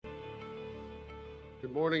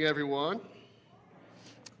Good morning, everyone.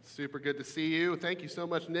 Super good to see you. Thank you so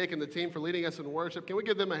much, Nick and the team, for leading us in worship. Can we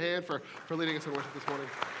give them a hand for leading us in worship this morning?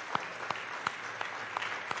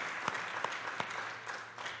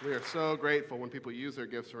 We are so grateful when people use their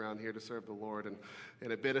gifts around here to serve the Lord,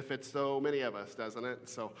 and it benefits so many of us, doesn't it?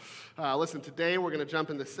 So listen, today we're going to jump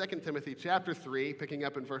into 2 Timothy chapter 3, picking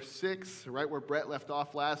up in verse 6, right where Brett left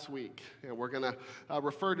off last week. And we're going to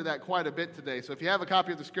refer to that quite a bit today. So if you have a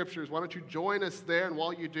copy of the scriptures, why don't you join us there? And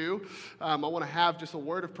while you do, I want to have just a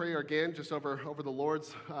word of prayer again, just over the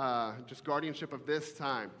Lord's just guardianship of this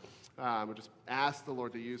time. We'll just ask the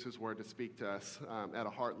Lord to use His word to speak to us at a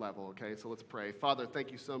heart level, okay? So let's pray. Father,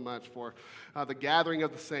 thank you so much for the gathering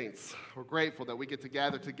of the saints. We're grateful that we get to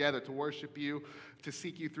gather together to worship you, to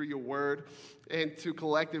seek you through your word, and to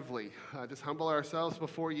collectively just humble ourselves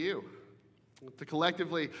before you. To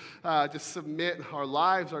collectively just submit our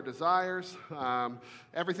lives, our desires,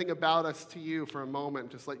 everything about us to you for a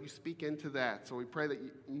moment. Just let you speak into that. So we pray that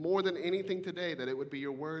more than anything today, that it would be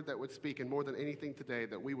your word that would speak, and more than anything today,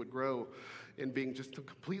 that we would grow in being just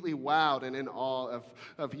completely wowed and in awe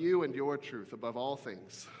of you and your truth above all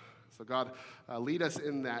things. So God, lead us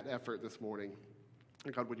in that effort this morning.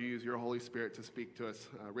 And God, would you use your Holy Spirit to speak to us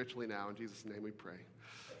richly now. In Jesus' name we pray.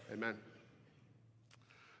 Amen.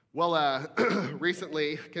 Well,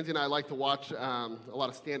 recently, Kenzie and I like to watch a lot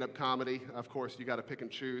of stand-up comedy. Of course, you got to pick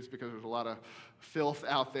and choose because there's a lot of filth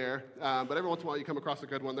out there. But every once in a while, you come across a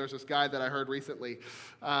good one. There's this guy that I heard recently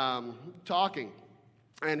talking,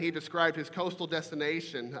 and he described his coastal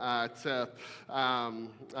destination to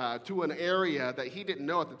an area that he didn't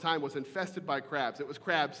know at the time was infested by crabs. It was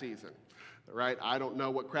crab season. Right? I don't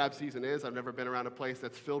know what crab season is. I've never been around a place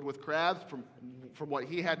that's filled with crabs. From what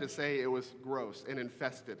he had to say, it was gross and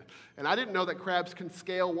infested. And I didn't know that crabs can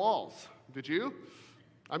scale walls. Did you?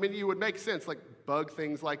 I mean, you would make sense, like bug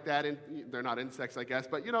things like that. And they're not insects, I guess.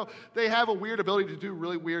 But, they have a weird ability to do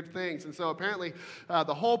really weird things. And so apparently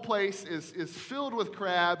the whole place is filled with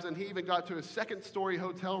crabs. And he even got to his second-story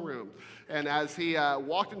hotel room. And as he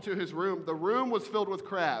walked into his room, the room was filled with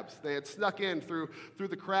crabs. They had snuck in through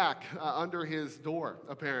the crack under his door,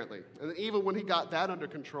 apparently. And even when he got that under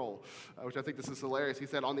control, which I think this is hilarious, he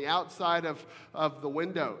said on the outside of the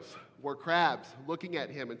windows were crabs looking at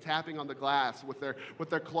him and tapping on the glass with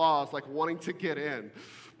their claws, like wanting to get in.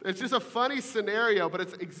 It's just a funny scenario, but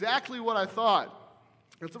it's exactly what I thought.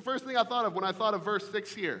 It's the first thing I thought of when I thought of verse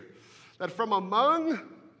 6 here, that from among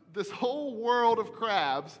this whole world of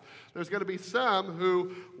crabs, there's going to be some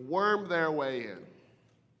who worm their way in.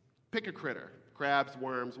 Pick a critter. Crabs,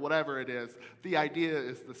 worms, whatever it is, the idea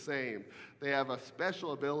is the same. They have a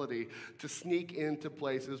special ability to sneak into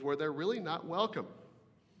places where they're really not welcome.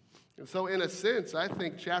 And so in a sense, I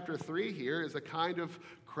think chapter 3 here is a kind of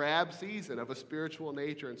crab season of a spiritual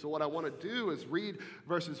nature. And so what I want to do is read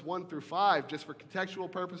verses 1 through 5 just for contextual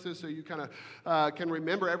purposes so you kind of can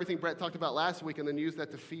remember everything Brett talked about last week and then use that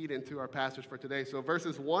to feed into our passage for today. So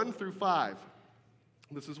verses 1 through 5,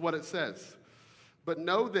 this is what it says. But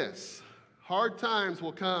know this, hard times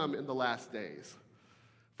will come in the last days.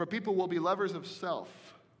 For people will be lovers of self,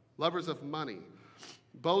 lovers of money,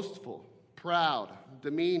 boastful, proud,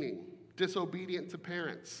 demeaning, disobedient to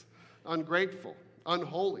parents, ungrateful,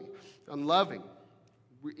 unholy, unloving,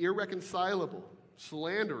 irreconcilable,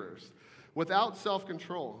 slanderers, without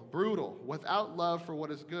self-control, brutal, without love for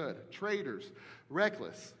what is good, traitors,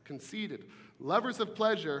 reckless, conceited, lovers of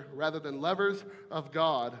pleasure rather than lovers of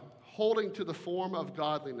God, holding to the form of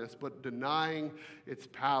godliness but denying its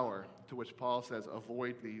power, to which Paul says,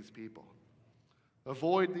 avoid these people.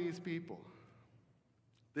 Avoid these people.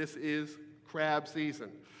 This is crab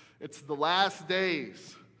season. It's the last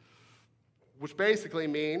days, which basically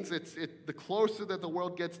means the closer that the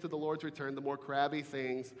world gets to the Lord's return, the more crabby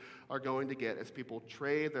things are going to get as people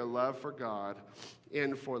trade their love for God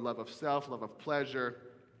in for love of self, love of pleasure,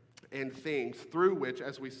 and things through which,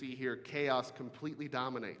 as we see here, chaos completely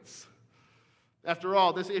dominates. After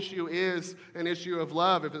all, this issue is an issue of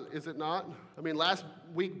love, is it not? I mean, last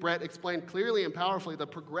week, Brett explained clearly and powerfully the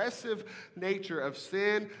progressive nature of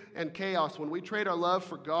sin and chaos when we trade our love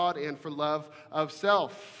for God and for love of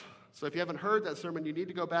self. So if you haven't heard that sermon, you need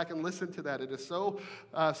to go back and listen to that. It is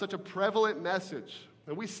such a prevalent message.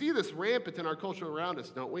 And we see this rampant in our culture around us,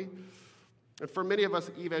 don't we? And for many of us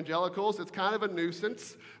evangelicals, it's kind of a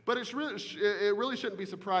nuisance, but it really shouldn't be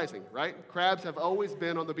surprising, right? Crabs have always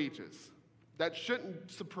been on the beaches. That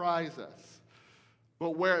shouldn't surprise us.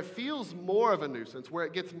 But where it feels more of a nuisance, where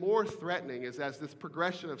it gets more threatening, is as this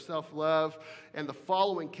progression of self-love and the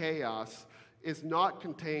following chaos is not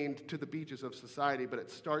contained to the beaches of society, but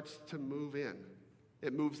it starts to move in.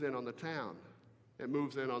 It moves in on the town. It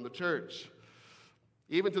moves in on the church.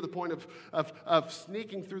 even to the point of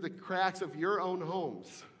sneaking through the cracks of your own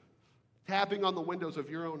homes, tapping on the windows of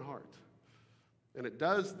your own heart. And it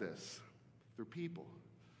does this through people.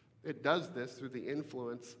 It does this through the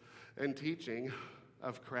influence and teaching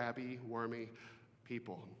of crabby, wormy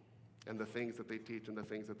people and the things that they teach and the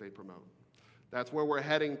things that they promote. That's where we're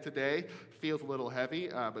heading today. Feels a little heavy,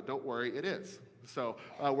 but don't worry, it is. So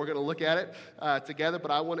we're going to look at it together,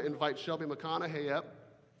 but I want to invite Shelby McConaughey up,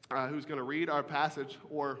 who's going to read our passage,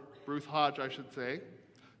 or Ruth Hodge, I should say.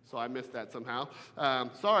 So I missed that somehow.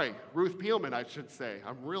 Sorry, Ruth Peelman, I should say.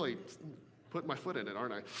 I'm really putting my foot in it,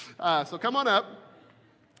 aren't I? So come on up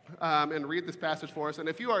and read this passage for us. And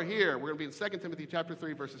if you are here, we're going to be in 2 Timothy chapter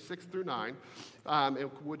 3, verses 6 through 9.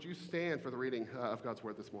 And would you stand for the reading of God's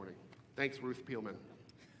word this morning? Thanks, Ruth Peelman.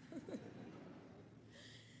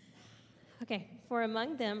 Okay, for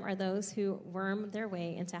among them are those who worm their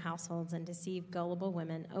way into households and deceive gullible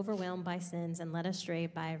women, overwhelmed by sins and led astray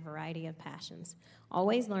by a variety of passions,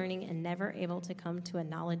 always learning and never able to come to a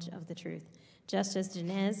knowledge of the truth. Just as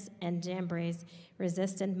Jannes and Jambres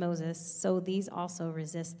resisted Moses, so these also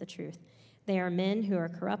resist the truth. They are men who are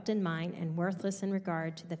corrupt in mind and worthless in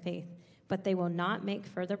regard to the faith, but they will not make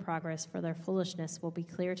further progress, for their foolishness will be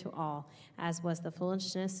clear to all, as was the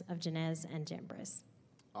foolishness of Jannes and Jambres.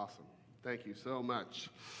 Awesome. Thank you so much.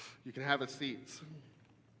 You can have a seat.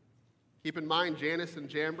 Keep in mind, Jannes and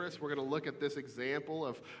Jambres, we're going to look at this example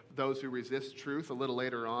of those who resist truth a little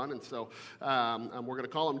later on. And so we're going to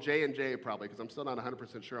call them J and J probably, because I'm still not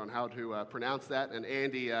 100% sure on how to pronounce that. And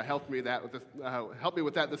Andy helped me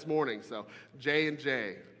with that this morning. So J and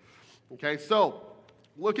J. Okay, so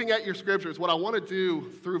looking at your scriptures, what I want to do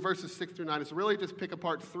through verses 6 through 9 is really just pick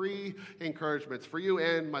apart 3 encouragements for you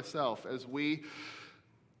and myself as we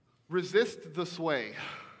resist the sway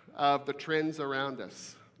of the trends around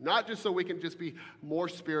us. Not just so we can just be more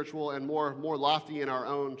spiritual and more lofty in our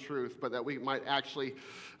own truth, but that we might actually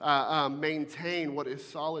maintain what is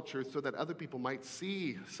solid truth so that other people might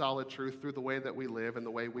see solid truth through the way that we live and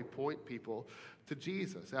the way we point people to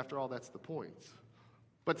Jesus. After all, that's the point.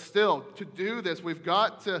 But still, to do this, we've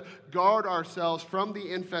got to guard ourselves from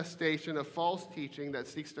the infestation of false teaching that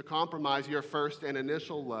seeks to compromise your first and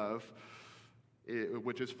initial love,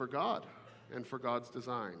 which is for God and for God's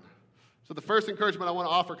design. So the first encouragement I want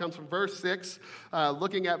to offer comes from verse 6.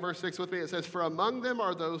 Looking at verse 6 with me, it says, "For among them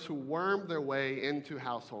are those who worm their way into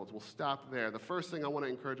households." We'll stop there. The first thing I want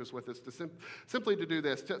to encourage us with is to simply to do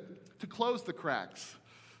this, to close the cracks,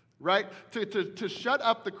 right? To shut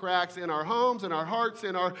up the cracks in our homes, in our hearts,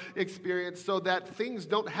 in our experience, so that things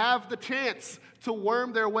don't have the chance to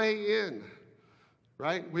worm their way in.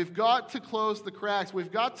 Right? We've got to close the cracks.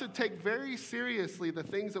 We've got to take very seriously the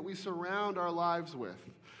things that we surround our lives with.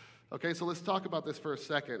 Okay, so let's talk about this for a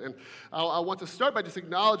second. And I want to start by just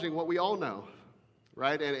acknowledging what we all know,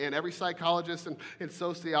 right? And every psychologist and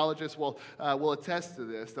sociologist will attest to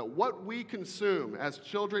this, that what we consume as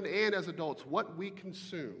children and as adults, what we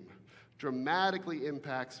consume dramatically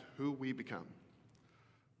impacts who we become.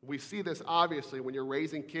 We see this obviously when you're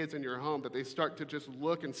raising kids in your home, that they start to just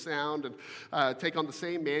look and sound and take on the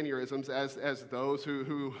same mannerisms as those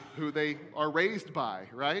who they are raised by,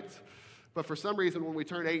 right? But for some reason, when we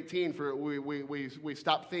turn 18, we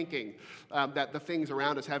stop thinking that the things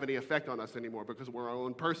around us have any effect on us anymore because we're our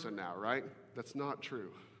own person now, right? That's not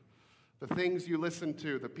true. The things you listen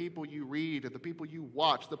to, the people you read, the people you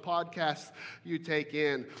watch, the podcasts you take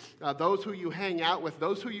in, those who you hang out with,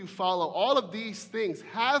 those who you follow, all of these things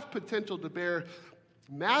have potential to bear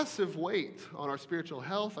massive weight on our spiritual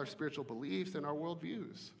health, our spiritual beliefs, and our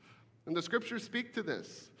worldviews. And the scriptures speak to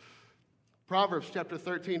this. Proverbs chapter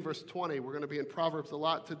 13, verse 20, we're going to be in Proverbs a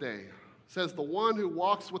lot today, says, "The one who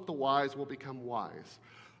walks with the wise will become wise,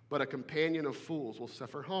 but a companion of fools will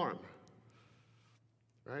suffer harm."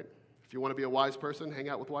 Right? If you want to be a wise person, hang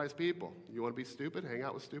out with wise people. You want to be stupid, hang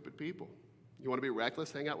out with stupid people. You want to be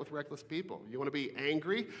reckless, hang out with reckless people. You want to be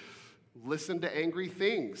angry, listen to angry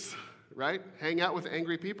things, right? Hang out with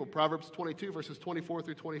angry people. Proverbs 22, verses 24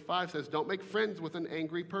 through 25 says, "Don't make friends with an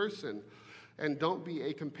angry person, and don't be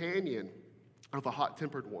a companion of a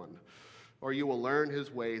hot-tempered one, or you will learn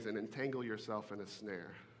his ways and entangle yourself in a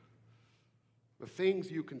snare." The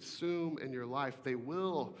things you consume in your life, they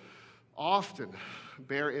will often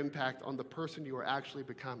bear impact on the person you are actually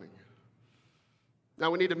becoming.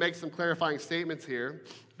 Now, we need to make some clarifying statements here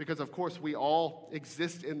because, of course, we all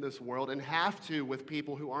exist in this world and have to with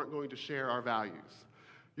people who aren't going to share our values.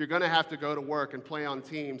 You're going to have to go to work and play on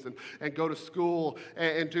teams and go to school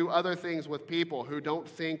and do other things with people who don't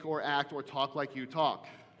think or act or talk like you talk.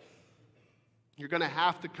 You're going to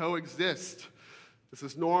have to coexist. This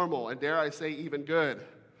is normal and, dare I say, even good.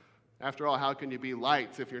 After all, how can you be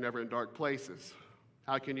lights if you're never in dark places?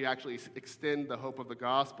 How can you actually extend the hope of the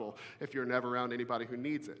gospel if you're never around anybody who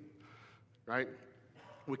needs it, right?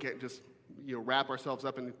 We can't just wrap ourselves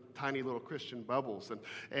up in tiny little Christian bubbles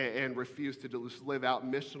and refuse to just live out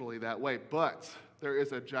missionally that way. But there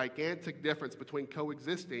is a gigantic difference between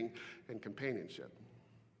coexisting and companionship,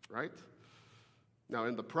 right? Now,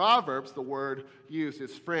 in the Proverbs, the word used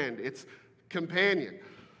is friend. It's companion,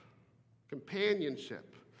 companionship.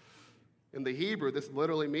 In the Hebrew, this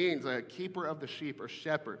literally means a keeper of the sheep or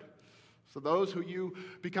shepherd. So those who you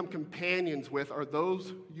become companions with are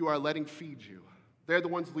those you are letting feed you. They're the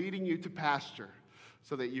ones leading you to pasture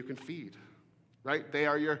so that you can feed, right? They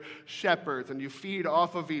are your shepherds, and you feed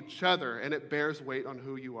off of each other, and it bears weight on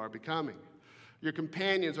who you are becoming. Your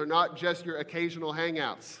companions are not just your occasional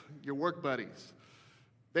hangouts, your work buddies.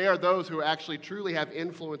 They are those who actually truly have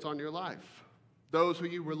influence on your life. Those who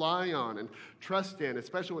you rely on and trust in,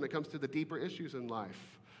 especially when it comes to the deeper issues in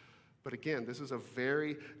life. But again, this is a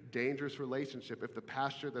very dangerous relationship if the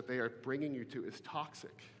pasture that they are bringing you to is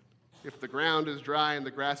toxic. If the ground is dry and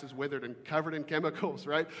the grass is withered and covered in chemicals,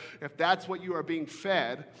 right? If that's what you are being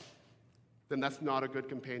fed, then that's not a good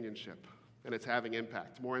companionship. And it's having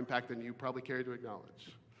impact, more impact than you probably care to acknowledge.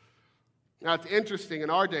 Now, it's interesting in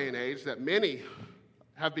our day and age that many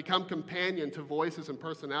have become companion to voices and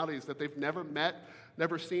personalities that they've never met,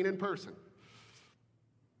 never seen in person.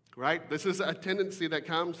 Right? This is a tendency that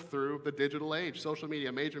comes through the digital age, social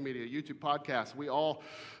media, major media, YouTube, podcasts. We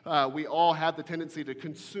all have the tendency to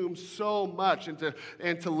consume so much and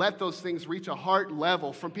to let those things reach a heart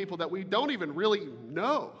level from people that we don't even really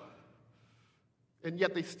know. And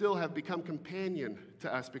yet they still have become companion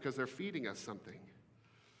to us because they're feeding us something.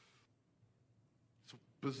 It's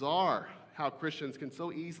bizarre how Christians can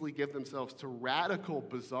so easily give themselves to radical,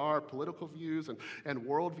 bizarre political views and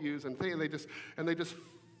worldviews and things, and they just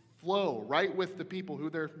flow right with the people who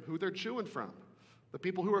they're chewing from, the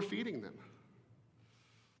people who are feeding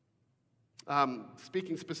them.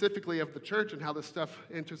 Speaking specifically of the church and how this stuff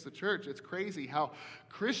enters the church, it's crazy how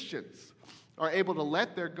Christians are able to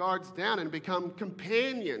let their guards down and become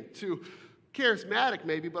companion to charismatic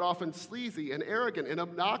maybe, but often sleazy and arrogant and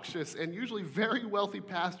obnoxious and usually very wealthy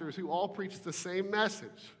pastors who all preach the same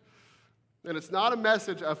message. And it's not a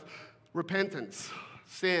message of repentance,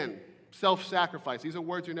 sin, self-sacrifice. These are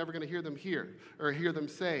words you're never going to hear them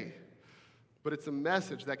say. But it's a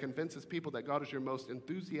message that convinces people that God is your most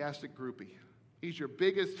enthusiastic groupie. He's your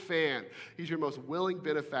biggest fan. He's your most willing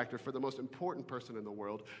benefactor for the most important person in the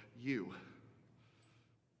world, you.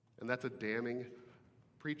 And that's a damning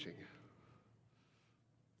preaching.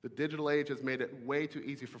 The digital age has made it way too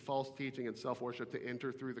easy for false teaching and self-worship to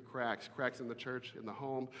enter through the cracks in the church, in the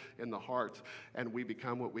home, in the heart, and we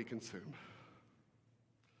become what we consume.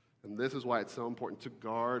 And this is why it's so important to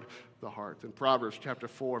guard the heart. In Proverbs chapter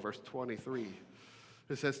 4, verse 23,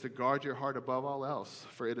 it says to guard your heart above all else,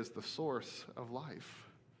 for it is the source of life.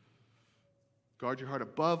 Guard your heart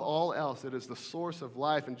above all else. It is the source of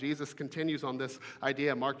life. And Jesus continues on this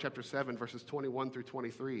idea, Mark chapter 7, verses 21 through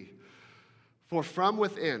 23. For from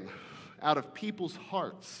within, out of people's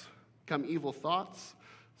hearts, come evil thoughts,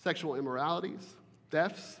 sexual immoralities,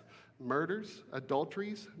 thefts, murders,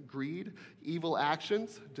 adulteries, greed, evil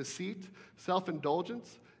actions, deceit,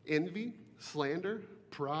 self-indulgence, envy, slander,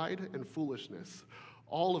 pride, and foolishness.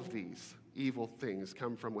 All of these evil things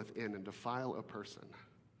come from within and defile a person.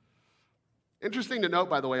 Interesting to note,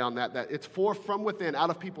 by the way, on that it's from within, out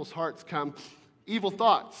of people's hearts come evil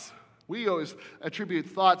thoughts. We always attribute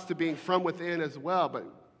thoughts to being from within as well, but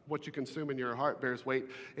what you consume in your heart bears weight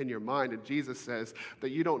in your mind. And Jesus says that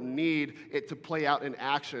you don't need it to play out in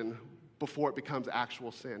action before it becomes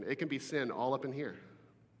actual sin. It can be sin all up in here,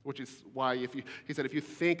 which is why he said if you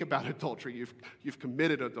think about adultery, you've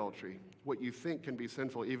committed adultery. What you think can be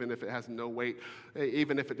sinful even if it has no weight,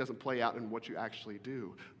 even if it doesn't play out in what you actually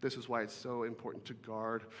do. This is why it's so important to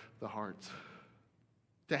guard the heart.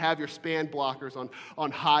 To have your spam blockers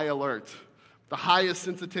on high alert, the highest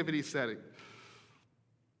sensitivity setting.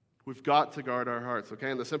 We've got to guard our hearts,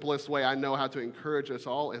 okay? And the simplest way I know how to encourage us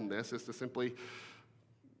all in this is to simply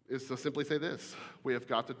say this. We have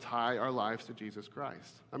got to tie our lives to Jesus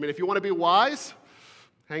Christ. I mean, if you want to be wise,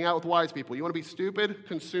 hang out with wise people. You want to be stupid,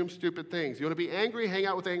 consume stupid things. You want to be angry, hang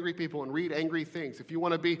out with angry people and read angry things. If you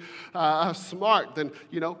want to be smart, then,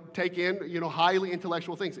 take in, highly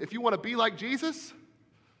intellectual things. If you want to be like Jesus,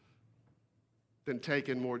 then take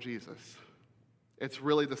in more Jesus. It's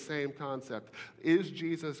really the same concept. Is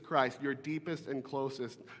Jesus Christ your deepest and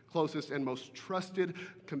closest and most trusted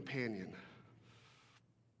companion?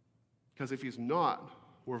 Because if he's not,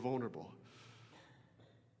 we're vulnerable.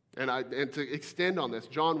 And to extend on this,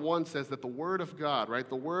 John 1 says that the Word of God, right?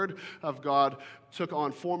 The Word of God took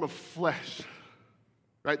on form of flesh,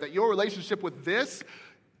 right? That your relationship with this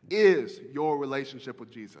is your relationship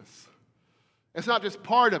with Jesus. It's not just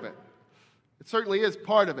part of it. It certainly is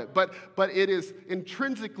part of it, but it is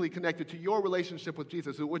intrinsically connected to your relationship with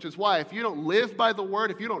Jesus, which is why if you don't live by the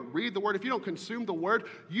Word, if you don't read the Word, if you don't consume the Word,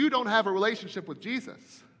 you don't have a relationship with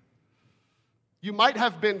Jesus. You might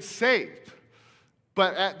have been saved,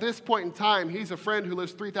 but at this point in time, he's a friend who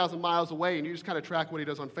lives 3,000 miles away, and you just kind of track what he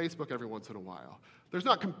does on Facebook every once in a while. There's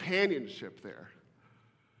not companionship there.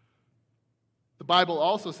 The Bible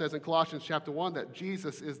also says in Colossians chapter 1 that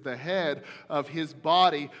Jesus is the head of his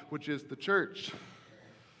body, which is the church.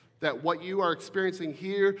 That what you are experiencing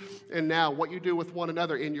here and now, what you do with one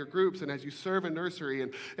another in your groups and as you serve in nursery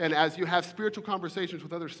and as you have spiritual conversations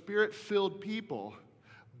with other spirit-filled people,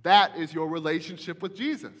 that is your relationship with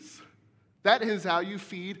Jesus. That is how you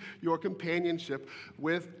feed your companionship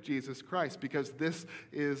with Jesus Christ, because this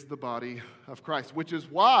is the body of Christ, which is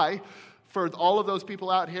why for all of those people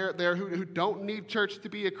out here there who don't need church to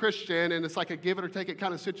be a Christian and it's like a give it or take it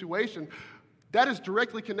kind of situation, that is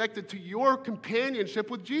directly connected to your companionship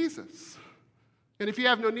with Jesus. And if you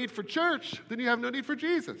have no need for church, then you have no need for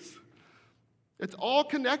Jesus. It's all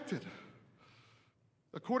connected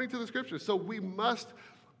according to the Scriptures. So we must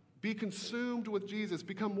be consumed with Jesus,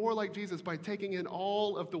 become more like Jesus by taking in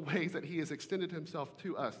all of the ways that he has extended himself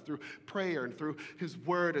to us through prayer and through his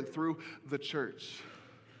word and through the church.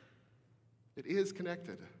 It is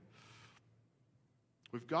connected.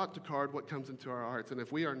 We've got to guard what comes into our hearts, and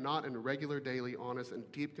if we are not in regular, daily, honest, and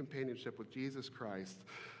deep companionship with Jesus Christ,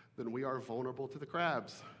 then we are vulnerable to the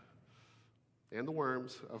crabs and the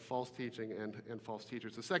worms of false teaching and false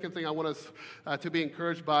teachers. The second thing I want us to be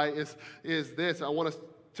encouraged by is this. I want us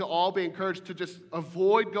to all be encouraged to just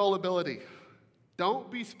avoid gullibility.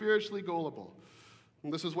 Don't be spiritually gullible.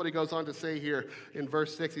 And this is what he goes on to say here in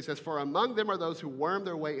verse 6. He says, "For among them are those who worm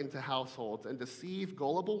their way into households and deceive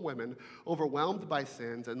gullible women, overwhelmed by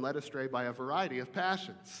sins and led astray by a variety of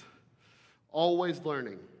passions, always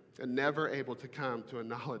learning and never able to come to a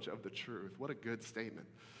knowledge of the truth." What a good statement.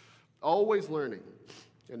 Always learning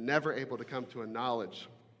and never able to come to a knowledge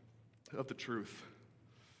of the truth.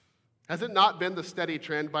 Has it not been the steady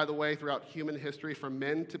trend, by the way, throughout human history for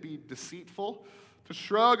men to be deceitful, to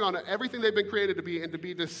shrug on everything they've been created to be and to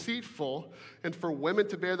be deceitful, and for women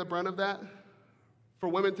to bear the brunt of that? For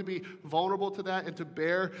women to be vulnerable to that and to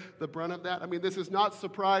bear the brunt of that? I mean, this is not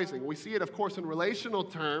surprising. We see it, of course, in relational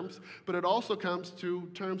terms, but it also comes to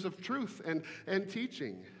terms of truth and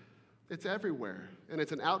teaching. It's everywhere, and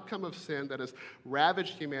it's an outcome of sin that has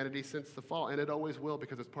ravaged humanity since the fall, and it always will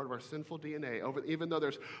because it's part of our sinful DNA. Even though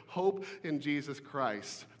there's hope in Jesus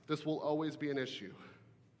Christ, this will always be an issue.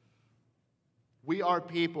 We are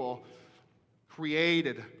people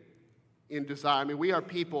created in desire. I mean, we are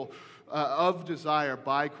people of desire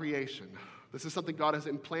by creation. This is something God has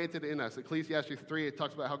implanted in us. Ecclesiastes 3, it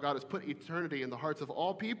talks about how God has put eternity in the hearts of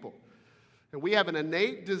all people. And we have an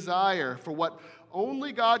innate desire for what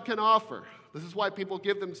only God can offer. This is why people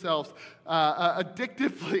give themselves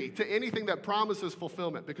addictively to anything that promises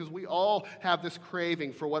fulfillment, because we all have this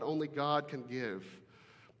craving for what only God can give.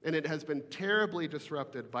 And it has been terribly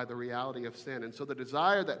disrupted by the reality of sin. And so the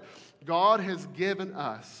desire that God has given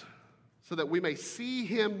us so that we may see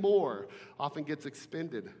him more often gets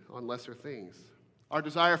expended on lesser things. Our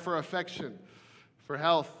desire for affection, for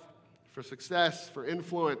health, for success, for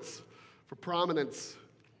influence, for prominence,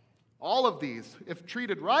 all of these, if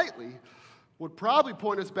treated rightly, would probably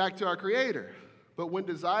point us back to our Creator. But when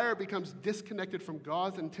desire becomes disconnected from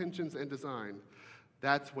God's intentions and design,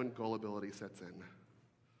 that's when gullibility sets in.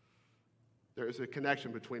 There is a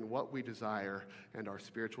connection between what we desire and our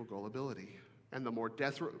spiritual gullibility. And the more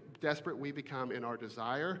desperate we become in our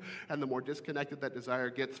desire, and the more disconnected that desire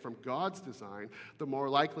gets from God's design, the more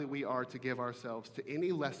likely we are to give ourselves to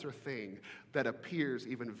any lesser thing that appears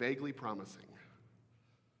even vaguely promising.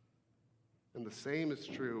 And the same is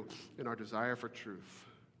true in our desire for truth.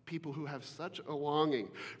 People who have such a longing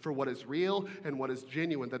for what is real and what is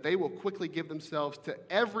genuine that they will quickly give themselves to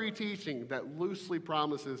every teaching that loosely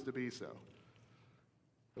promises to be so.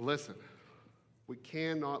 But listen, we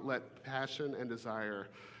cannot let passion and desire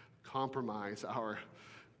compromise our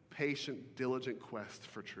patient, diligent quest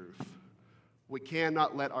for truth. We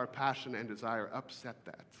cannot let our passion and desire upset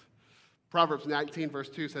that. Proverbs 19, verse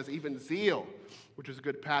 2 says, even zeal, which is a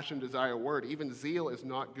good passion, desire word, even zeal is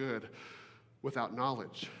not good without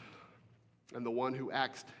knowledge. And the one who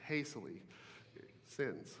acts hastily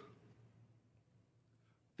sins.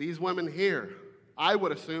 These women here, I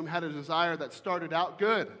would assume, had a desire that started out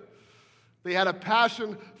good. They had a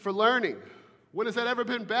passion for learning. When has that ever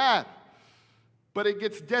been bad? But it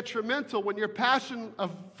gets detrimental when your passion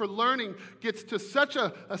for learning gets to such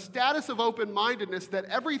a status of open-mindedness that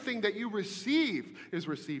everything that you receive is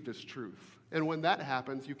received as truth. And when that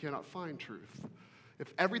happens, you cannot find truth.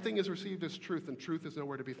 If everything is received as truth, then truth is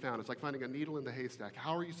nowhere to be found. It's like finding a needle in the haystack.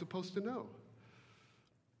 How are you supposed to know?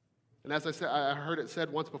 And as I said, I heard it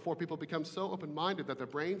said once before, people become so open-minded that their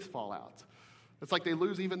brains fall out. It's like they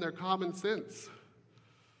lose even their common sense.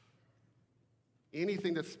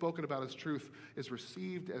 Anything that's spoken about as truth is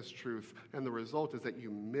received as truth, and the result is that you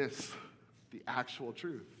miss the actual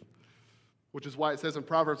truth. Which is why it says in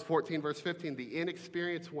Proverbs 14, verse 15, the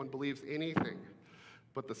inexperienced one believes anything,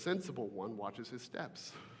 but the sensible one watches his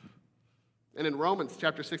steps. And in Romans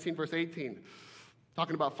chapter 16, verse 18,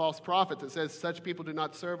 talking about false prophets, it says, such people do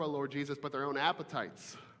not serve our Lord Jesus, but their own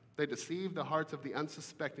appetites. They deceive the hearts of the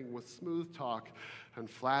unsuspecting with smooth talk and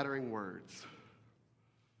flattering words.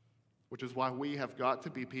 Which is why we have got to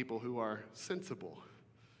be people who are sensible.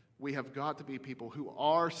 We have got to be people who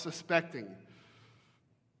are suspecting,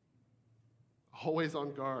 always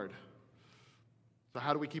on guard. So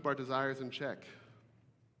how do we keep our desires in check?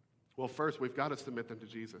 Well, first, we've got to submit them to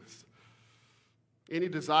Jesus. Any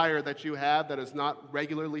desire that you have that is not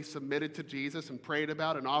regularly submitted to Jesus and prayed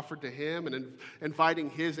about and offered to Him and inviting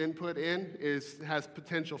His input in has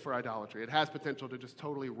potential for idolatry. It has potential to just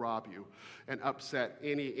totally rob you and upset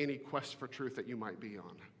any quest for truth that you might be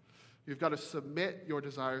on. You've got to submit your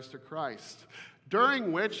desires to Christ,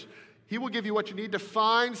 during which He will give you what you need to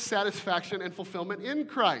find satisfaction and fulfillment in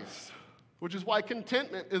Christ, which is why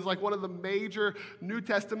contentment is like one of the major New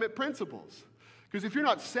Testament principles. Because if you're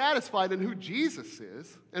not satisfied in who Jesus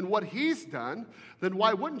is and what He's done, then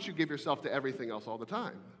why wouldn't you give yourself to everything else all the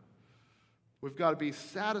time? We've got to be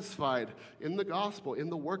satisfied in the gospel,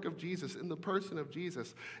 in the work of Jesus, in the person of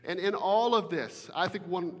Jesus. And in all of this, I think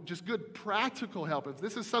one just good practical help, if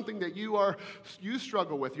this is something that you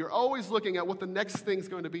struggle with, you're always looking at what the next thing's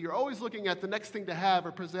going to be. You're always looking at the next thing to have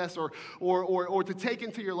or possess or to take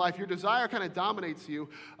into your life. Your desire kind of dominates you.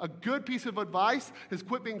 A good piece of advice is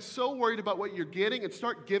quit being so worried about what you're getting and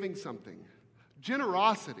start giving something.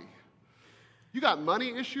 Generosity. You got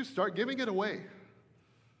money issues, start giving it away.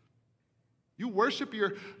 You worship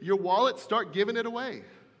your wallet, start giving it away.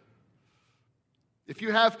 If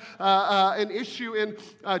you have an issue in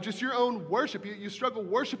just your own worship, you struggle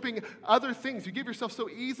worshiping other things, you give yourself so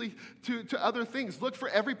easily to other things, look for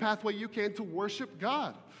every pathway you can to worship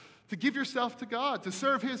God, to give yourself to God, to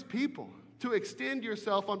serve His people, to extend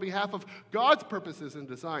yourself on behalf of God's purposes and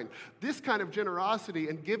design. This kind of generosity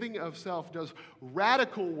and giving of self does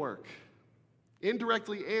radical work,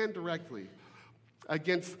 indirectly and directly,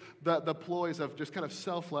 against the ploys of just kind of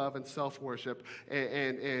self-love and self-worship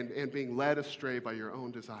and being led astray by your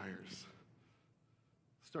own desires.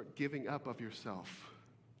 Start giving up of yourself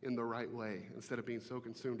in the right way instead of being so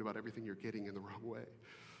consumed about everything you're getting in the wrong way.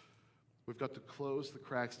 We've got to close the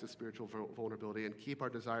cracks to spiritual vulnerability and keep our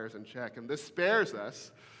desires in check. And this spares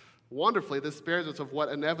us, wonderfully, this spares us of what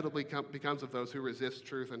inevitably becomes of those who resist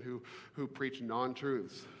truth and who preach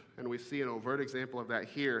non-truths. And we see an overt example of that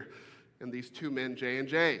here and these two men, J and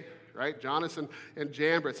J, right? Jannes and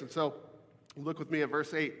Jambres. And so look with me at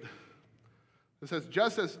verse 8. It says,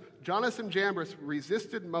 just as Jannes and Jambres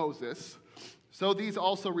resisted Moses, so these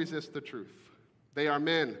also resist the truth. They are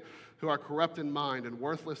men who are corrupt in mind and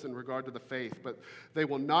worthless in regard to the faith, but they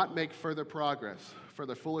will not make further progress, for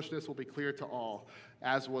their foolishness will be clear to all,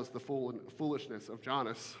 as was the foolishness of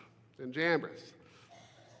Jannes and Jambres.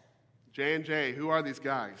 J and J, who are these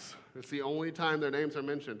guys? It's the only time their names are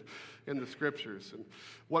mentioned in the scriptures. And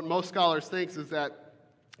what most scholars think is that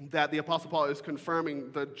the Apostle Paul is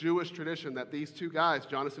confirming the Jewish tradition that these two guys,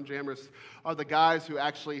 Jannes and Jambres, are the guys who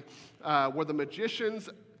actually were the magicians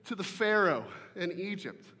to the Pharaoh in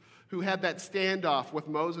Egypt, who had that standoff with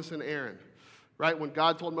Moses and Aaron. Right? When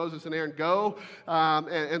God told Moses and Aaron, go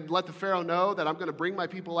and let the Pharaoh know that I'm going to bring my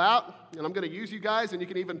people out and I'm going to use you guys. And you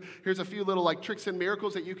can even, here's a few little like tricks and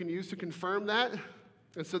miracles that you can use to confirm that.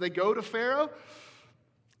 And so they go to Pharaoh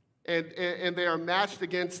and they are matched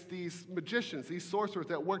against these magicians, these sorcerers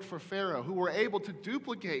that worked for Pharaoh, who were able to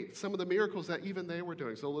duplicate some of the miracles that even they were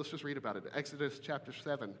doing. So let's just read about it. Exodus chapter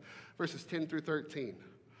 7, verses 10 through 13.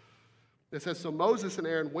 It says, so Moses and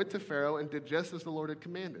Aaron went to Pharaoh and did just as the Lord had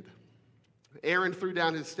commanded. Aaron threw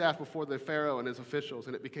down his staff before the Pharaoh and his officials,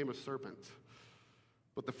 and it became a serpent.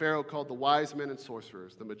 But the Pharaoh called the wise men and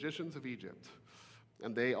sorcerers, the magicians of Egypt,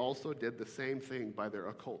 and they also did the same thing by their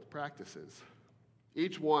occult practices.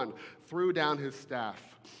 Each one threw down his staff,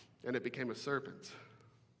 and it became a serpent.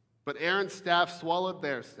 But Aaron's staff swallowed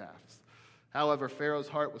their staffs, However, Pharaoh's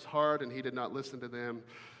heart was hard, and he did not listen to them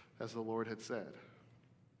as the Lord had said.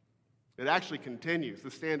 It actually continues. The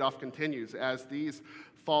standoff continues as these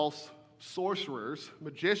false sorcerers,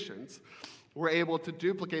 magicians, were able to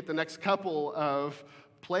duplicate the next couple of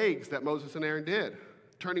plagues that Moses and Aaron did,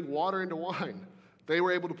 turning water into wine. They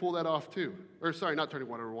were able to pull that off too. Or sorry, not turning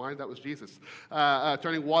water into wine, that was Jesus.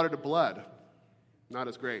 Turning water to blood, not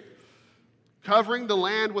as great. Covering the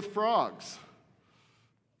land with frogs.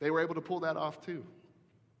 They were able to pull that off too.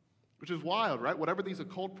 Which is wild, right? Whatever these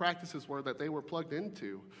occult practices were that they were plugged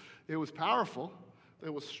into, it was powerful,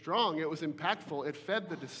 it was strong, it was impactful, it fed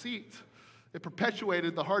the deceit, it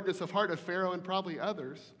perpetuated the hardness of heart of Pharaoh and probably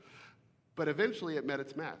others. But eventually it met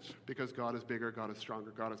its match because God is bigger, God is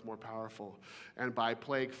stronger, God is more powerful. And by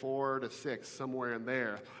plague 4 to 6, somewhere in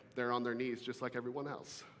there, they're on their knees just like everyone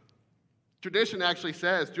else. Tradition actually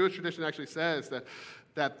says, Jewish tradition actually says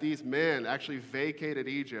that these men actually vacated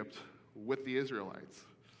Egypt with the Israelites.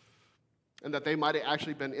 And that they might have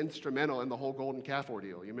actually been instrumental in the whole golden calf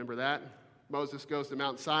ordeal. You remember that? Moses goes to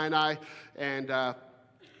Mount Sinai and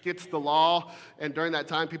gets the law, and during that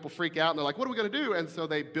time, people freak out, and they're like, what are we going to do? And so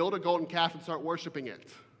they build a golden calf and start worshiping it,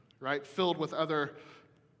 right? Filled with other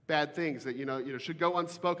bad things that, should go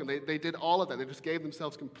unspoken. They did all of that. They just gave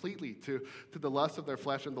themselves completely to the lust of their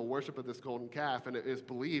flesh and the worship of this golden calf, and it is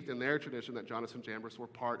believed in their tradition that Jannes and Jambres were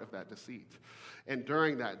part of that deceit. And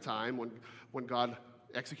during that time, when God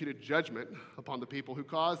executed judgment upon the people who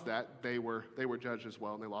caused that, they were judged as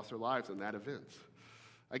well, and they lost their lives in that event.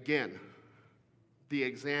 Again, the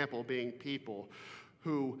example being people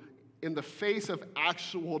who, in the face of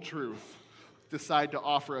actual truth, decide to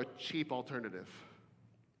offer a cheap alternative.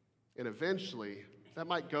 And eventually, that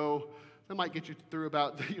might get you through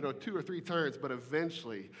about 2 or 3 turns, but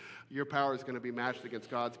eventually your power is going to be matched against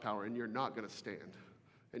God's power, and you're not going to stand.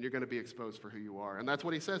 And you're going to be exposed for who you are. And that's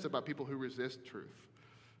what he says about people who resist truth.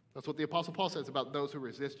 That's what the Apostle Paul says about those who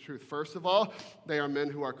resist truth. First of all, they are men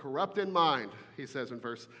who are corrupt in mind, he says in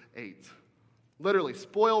verse 8. Literally,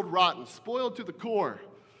 spoiled, rotten, spoiled to the core.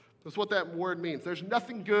 That's what that word means. There's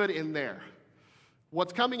nothing good in there.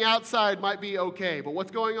 What's coming outside might be okay, but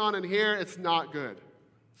what's going on in here, it's not good.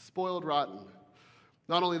 Spoiled, rotten.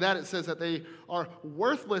 Not only that, it says that they are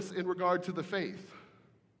worthless in regard to the faith.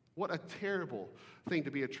 What a terrible thing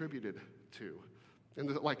to be attributed to.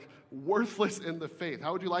 And worthless in the faith.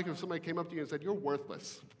 How would you like it if somebody came up to you and said, you're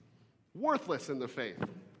worthless? Worthless in the faith.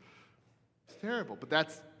 It's terrible, but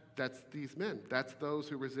that's these men. That's those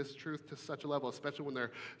who resist truth to such a level, especially when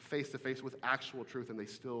they're face to face with actual truth and they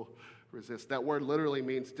still resist. That word literally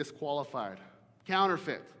means disqualified,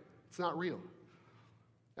 counterfeit. It's not real.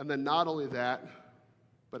 And then not only that,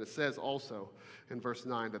 but it says also in verse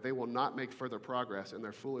 9 that they will not make further progress and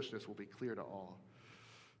their foolishness will be clear to all.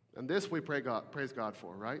 And this we praise God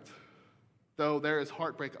for, right? Though there is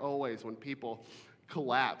heartbreak always when people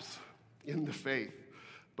collapse in the faith.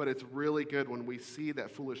 But it's really good when we see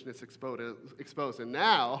that foolishness exposed. And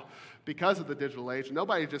now, because of the digital age,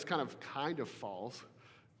 nobody just kind of falls,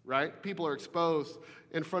 right? People are exposed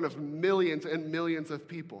in front of millions and millions of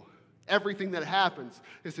people. Everything that happens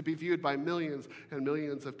is to be viewed by millions and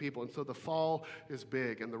millions of people. And so the fall is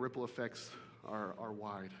big and the ripple effects are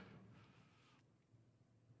wide.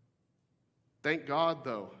 Thank God,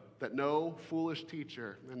 though, that no foolish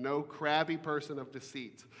teacher and no crabby person of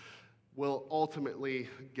deceit will ultimately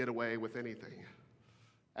get away with anything.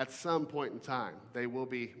 At some point in time, they will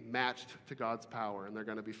be matched to God's power, and they're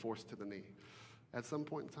going to be forced to the knee. At some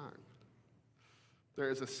point in time.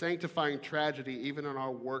 There is a sanctifying tragedy even in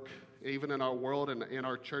our work, even in our world and in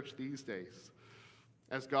our church these days,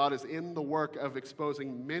 as God is in the work of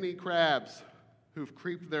exposing many crabs who've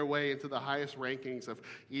creeped their way into the highest rankings of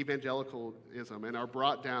evangelicalism and are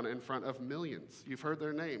brought down in front of millions. You've heard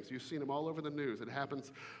their names. You've seen them all over the news. It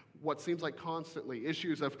happens what seems like constantly.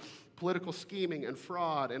 Issues of political scheming and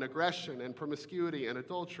fraud and aggression and promiscuity and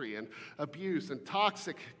adultery and abuse and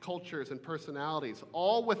toxic cultures and personalities,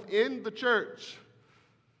 all within the church.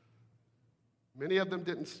 Many of them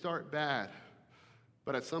didn't start bad,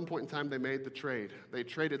 but at some point in time they made the trade. They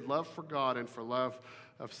traded love for God and for love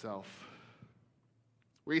of self.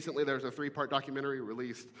 Recently, there was a 3-part documentary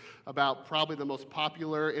released about probably the most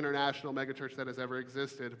popular international megachurch that has ever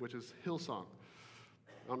existed, which is Hillsong.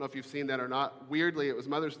 I don't know if you've seen that or not. Weirdly, it was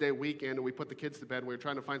Mother's Day weekend, and we put the kids to bed, and we were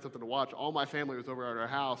trying to find something to watch. All my family was over at our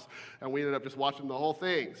house, and we ended up just watching the whole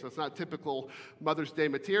thing. So it's not typical Mother's Day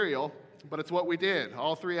material, but it's what we did,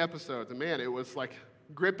 all 3 episodes. And man, it was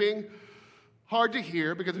gripping, hard to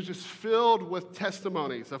hear, because it's just filled with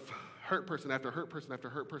testimonies of hurt person after hurt person after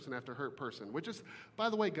hurt person after hurt person, which is, by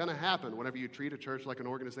the way, going to happen whenever you treat a church like an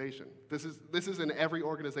organization. This is in every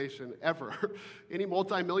organization ever. Any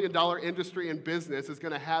multi-million-dollar industry and business is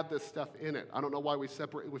going to have this stuff in it. I don't know why we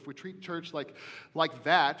separate. If we treat church like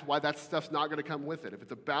that, why that stuff's not going to come with it. If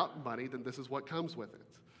it's about money, then this is what comes with it.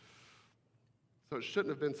 So it shouldn't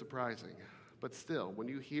have been surprising. But still, when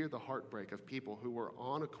you hear the heartbreak of people who were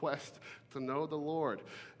on a quest to know the Lord,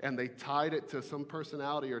 and they tied it to some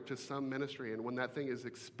personality or to some ministry, and when that thing is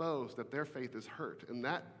exposed, that their faith is hurt, and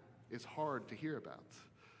that is hard to hear about.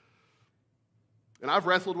 And I've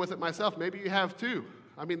wrestled with it myself. Maybe you have too.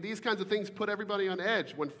 I mean, these kinds of things put everybody on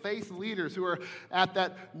edge. When faith leaders who are at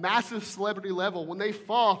that massive celebrity level, when they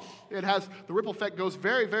fall, the ripple effect goes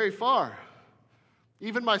very, very far.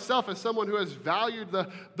 Even myself, as someone who has valued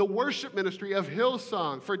the worship ministry of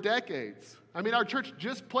Hillsong for decades. I mean, our church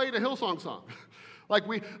just played a Hillsong song, like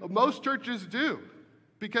most churches do,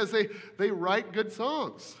 because they write good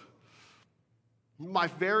songs. My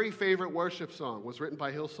very favorite worship song was written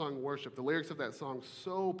by Hillsong Worship. The lyrics of that song,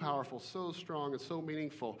 so powerful, so strong, and so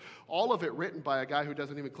meaningful. All of it written by a guy who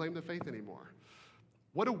doesn't even claim the faith anymore.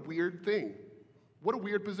 What a weird thing. What a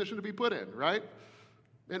weird position to be put in, right?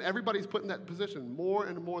 And everybody's put in that position. More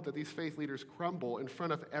and more that these faith leaders crumble in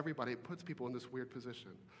front of everybody, it puts people in this weird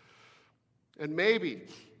position. And maybe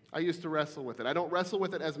I used to wrestle with it. I don't wrestle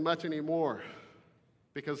with it as much anymore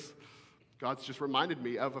because God's just reminded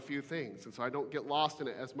me of a few things. And so I don't get lost in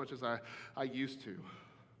it as much as I used to.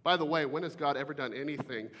 By the way, when has God ever done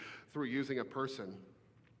anything through using a person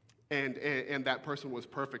and that person was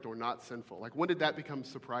perfect or not sinful? Like, when did that become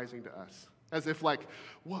surprising to us? As if like,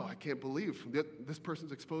 whoa, I can't believe that this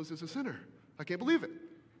person's exposed as a sinner. I can't believe it.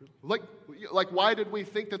 Like, why did we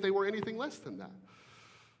think that they were anything less than that?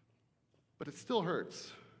 But it still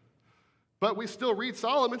hurts. But we still read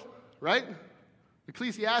Solomon, right?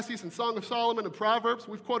 Ecclesiastes and Song of Solomon and Proverbs.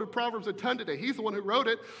 We've quoted Proverbs a ton today. He's the one who wrote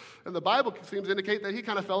it. And the Bible seems to indicate that he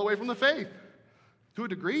kind of fell away from the faith. To a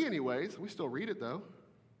degree anyways. We still read it though.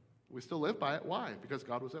 We still live by it. Why? Because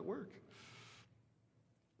God was at work.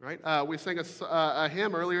 Right? We sang a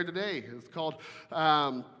hymn earlier today. It's called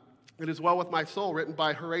It Is Well With My Soul, written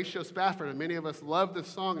by Horatio Spafford. And many of us love this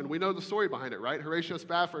song, and we know the story behind it, right? Horatio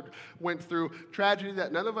Spafford went through tragedy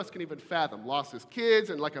that none of us can even fathom. Lost his kids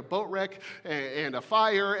and like a boat wreck and a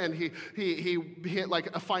fire, and he hit like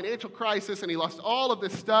a financial crisis, and he lost all of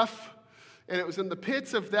this stuff. And it was in the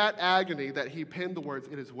pits of that agony that he penned the words,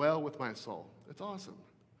 "It is well with my soul." It's awesome.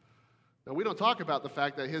 Now, we don't talk about the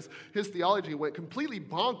fact that his theology went completely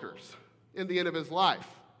bonkers in the end of his life,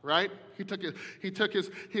 right? He took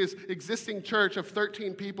his existing church of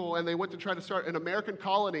 13 people, and they went to try to start an American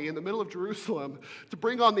colony in the middle of Jerusalem to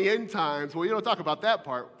bring on the end times. Well, you don't talk about that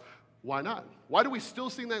part. Why not? Why do we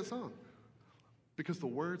still sing that song? Because the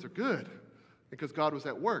words are good, because God was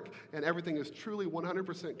at work, and everything is truly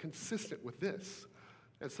 100% consistent with this.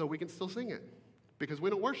 And so we can still sing it, because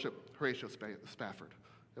we don't worship Horatio Spafford.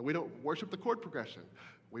 And we don't worship the chord progression.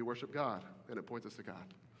 We worship God, and it points us to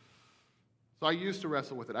God. So I used to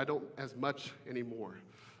wrestle with it. I don't as much anymore.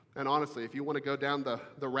 And honestly, if you want to go down the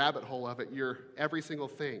rabbit hole of it, every single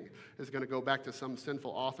thing is going to go back to some sinful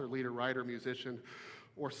author, leader, writer, musician,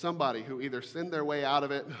 or somebody who either sinned their way out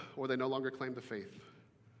of it or they no longer claim the faith.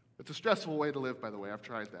 It's a stressful way to live, by the way. I've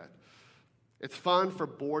tried that. It's fun for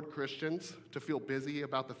bored Christians to feel busy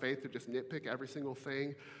about the faith, to just nitpick every single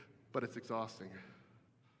thing, but it's exhausting.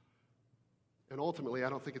 And ultimately, I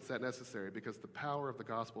don't think it's that necessary, because the power of the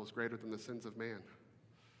gospel is greater than the sins of man.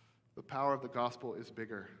 The power of the gospel is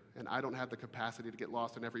bigger, and I don't have the capacity to get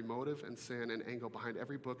lost in every motive and sin and angle behind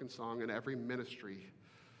every book and song and every ministry.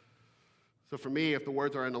 So for me, if the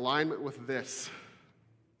words are in alignment with this,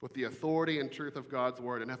 with the authority and truth of God's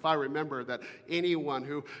word, and if I remember that anyone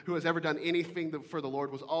who has ever done anything for the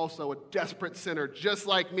Lord was also a desperate sinner just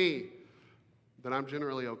like me, then I'm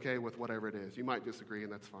generally okay with whatever it is. You might disagree,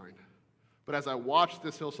 and that's fine. But as I watched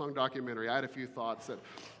this Hillsong documentary, I had a few thoughts that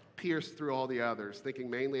pierced through all the others, thinking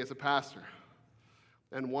mainly as a pastor.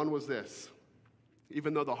 And one was this: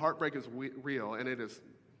 even though the heartbreak is real, and it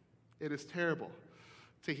is terrible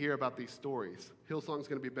to hear about these stories, Hillsong's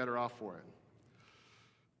going to be better off for it.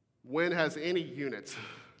 When has any unit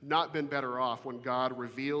not been better off when God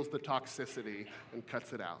reveals the toxicity and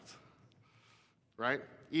cuts it out? Right?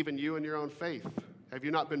 Even you in your own faith. Have you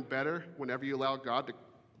not been better whenever you allow God to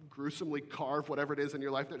gruesomely carve whatever it is in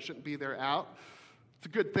your life that shouldn't be there out? It's a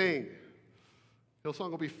good thing.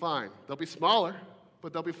 Hillsong will be fine. They'll be smaller,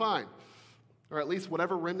 but they'll be fine. Or at least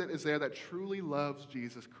whatever remnant is there that truly loves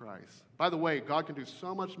Jesus Christ. By the way, God can do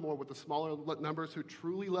so much more with the smaller numbers who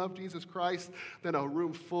truly love Jesus Christ than a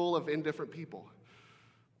room full of indifferent people.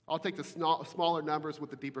 I'll take the smaller numbers with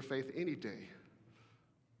the deeper faith any day.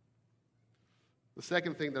 The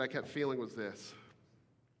second thing that I kept feeling was this.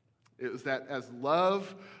 It was that as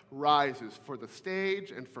love rises for the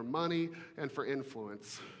stage and for money and for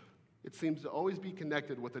influence, it seems to always be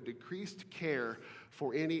connected with a decreased care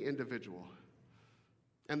for any individual.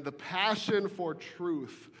 And the passion for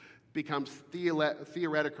truth becomes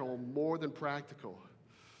theoretical more than practical.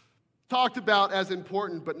 Talked about as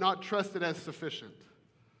important, but not trusted as sufficient.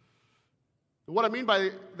 What I mean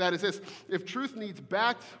by that is this: if truth needs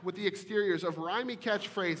backed with the exteriors of rhymey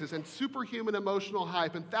catchphrases and superhuman emotional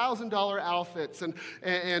hype and $1,000 outfits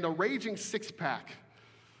and a raging six-pack,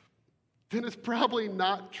 then it's probably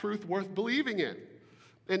not truth worth believing in.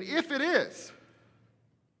 And if it is,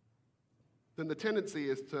 then the tendency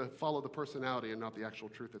is to follow the personality and not the actual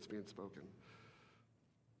truth that's being spoken.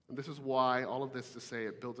 And this is why all of this to say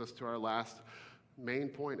it builds us to our last main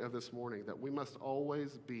point of this morning, that we must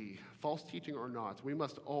always be, false teaching or not, we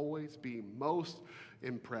must always be most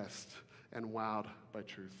impressed and wowed by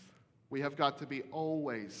truth. We have got to be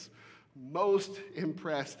always most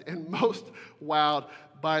impressed and most wowed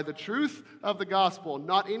by the truth of the gospel.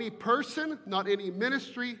 Not any person, not any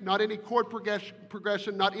ministry, not any chord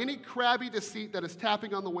progression, not any crabby deceit that is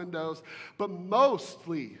tapping on the windows, but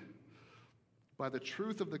mostly by the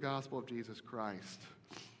truth of the gospel of Jesus Christ.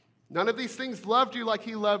 None of these things loved you like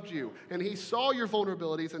he loved you, and he saw your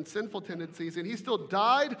vulnerabilities and sinful tendencies, and he still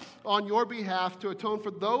died on your behalf to atone for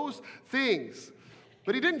those things.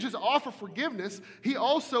 But he didn't just offer forgiveness, he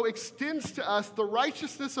also extends to us the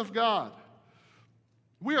righteousness of God.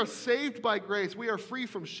 We are saved by grace. We are free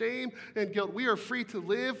from shame and guilt. We are free to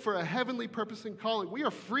live for a heavenly purpose and calling. We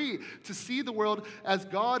are free to see the world as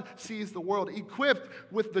God sees the world, equipped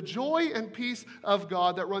with the joy and peace of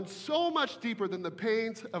God that runs so much deeper than the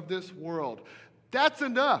pains of this world. That's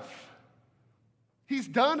enough. He's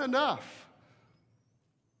done enough.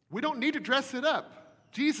 We don't need to dress it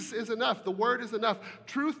up. Jesus is enough. The word is enough.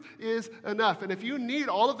 Truth is enough. And if you need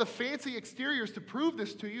all of the fancy exteriors to prove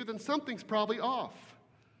this to you, then something's probably off.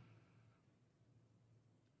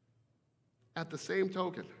 At the same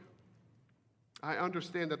token, I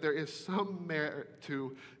understand that there is some merit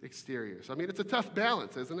to exteriors. I mean, it's a tough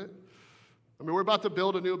balance, isn't it? I mean, we're about to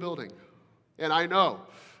build a new building. And I know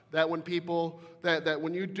that when people, that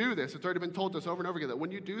when you do this, it's already been told us over and over again, that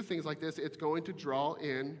when you do things like this, it's going to draw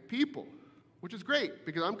in people, which is great,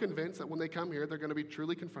 because I'm convinced that when they come here, they're going to be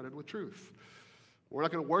truly confronted with truth. We're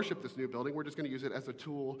not going to worship this new building. We're just going to use it as a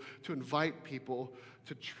tool to invite people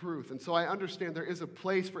to truth. And so I understand there is a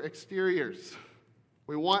place for exteriors.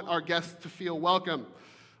 We want our guests to feel welcome.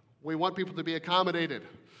 We want people to be accommodated.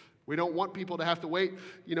 We don't want people to have to wait,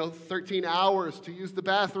 13 hours to use the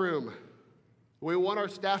bathroom. We want our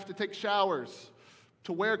staff to take showers,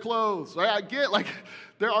 to wear clothes. I get,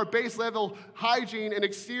 there are base level hygiene and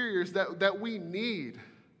exteriors that we need.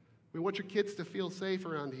 We want your kids to feel safe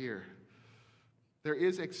around here. There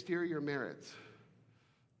is exterior merit,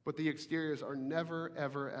 but the exteriors are never,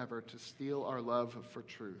 ever, ever to steal our love for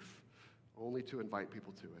truth, only to invite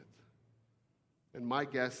people to it. And my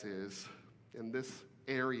guess is, in this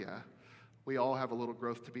area, we all have a little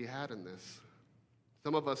growth to be had in this.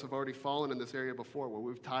 Some of us have already fallen in this area before, where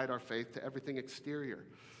we've tied our faith to everything exterior.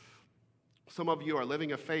 Some of you are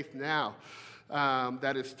living a faith now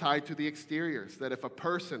that is tied to the exteriors, that if a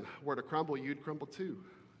person were to crumble, you'd crumble too.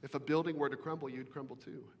 If a building were to crumble, you'd crumble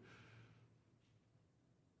too.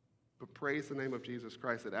 But praise the name of Jesus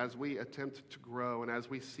Christ, that as we attempt to grow and as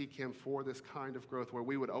we seek him for this kind of growth, where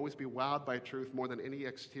we would always be wowed by truth more than any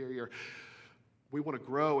exterior, we want to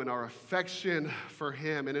grow in our affection for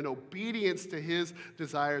him and in obedience to his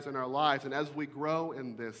desires in our lives. And as we grow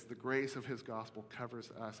in this, the grace of his gospel covers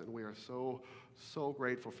us, and we are so, so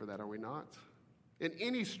grateful for that, are we not? In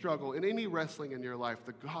any struggle, in any wrestling in your life,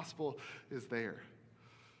 the gospel is there.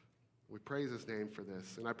 We praise his name for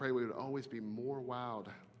this, and I pray we would always be more wowed,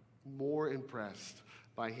 more impressed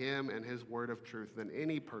by him and his word of truth than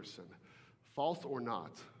any person, false or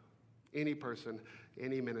not, any person,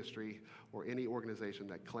 any ministry, or any organization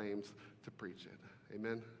that claims to preach it.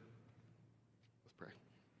 Amen? Let's pray.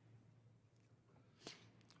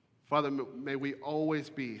 Father, may we always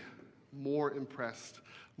be more impressed,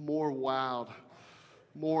 more wowed,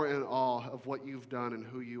 more in awe of what you've done and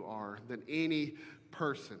who you are than any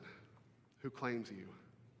person who claims you,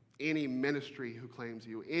 any ministry who claims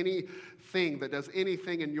you, anything that does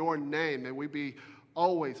anything in your name. May we be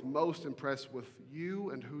always most impressed with you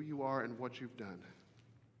and who you are and what you've done.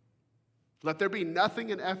 Let there be nothing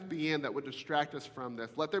in FBN that would distract us from this.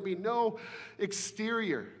 Let there be no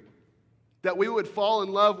exterior that we would fall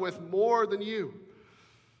in love with more than you.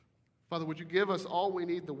 Father, would you give us all we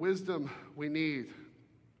need, the wisdom we need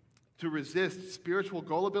to resist spiritual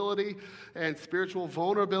gullibility and spiritual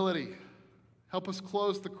vulnerability. Help us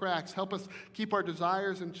close the cracks. Help us keep our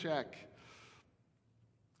desires in check.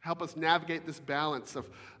 Help us navigate this balance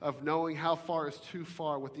of knowing how far is too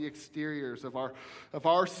far with the exteriors of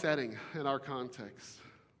our setting and our context.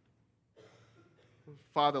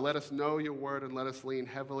 Father, let us know your word and let us lean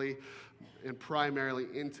heavily and primarily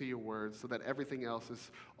into your word so that everything else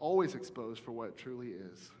is always exposed for what it truly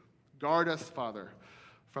is. Guard us, Father,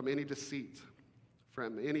 from any deceit,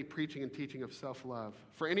 from any preaching and teaching of self-love,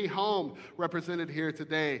 for any home represented here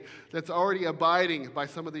today that's already abiding by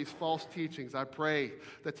some of these false teachings. I pray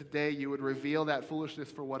that today you would reveal that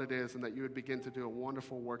foolishness for what it is and that you would begin to do a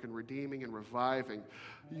wonderful work in redeeming and reviving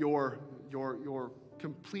your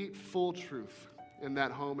complete, full truth in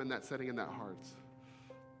that home, in that setting, in that heart.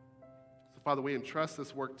 So, Father, we entrust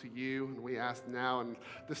this work to you, and we ask now in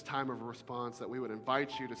this time of response that we would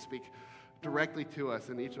invite you to speak directly to us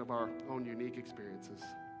in each of our own unique experiences.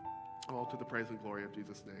 All to the praise and glory of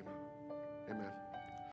Jesus' name. Amen.